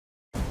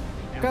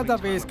Cada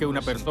vez que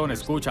una persona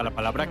escucha la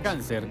palabra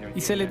cáncer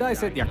y se le da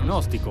ese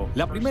diagnóstico,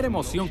 la primera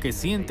emoción que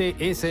siente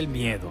es el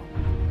miedo.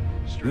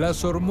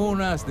 Las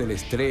hormonas del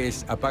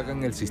estrés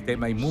apagan el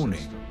sistema inmune.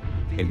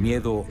 El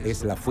miedo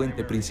es la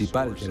fuente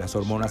principal de las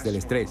hormonas del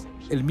estrés.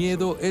 El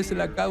miedo es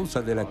la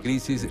causa de la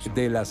crisis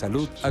de la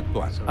salud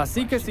actual.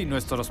 Así que si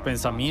nuestros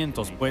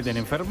pensamientos pueden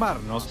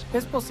enfermarnos,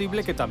 ¿es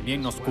posible que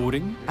también nos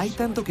curen? Hay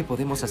tanto que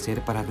podemos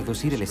hacer para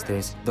reducir el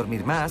estrés.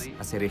 Dormir más,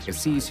 hacer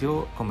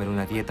ejercicio, comer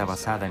una dieta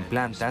basada en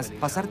plantas,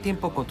 pasar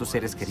tiempo con tus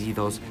seres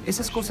queridos.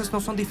 Esas cosas no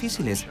son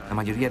difíciles. La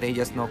mayoría de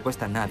ellas no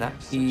cuestan nada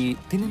y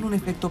tienen un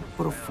efecto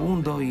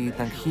profundo y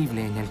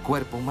tangible en el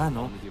cuerpo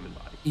humano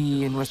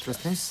y en nuestro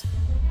estrés.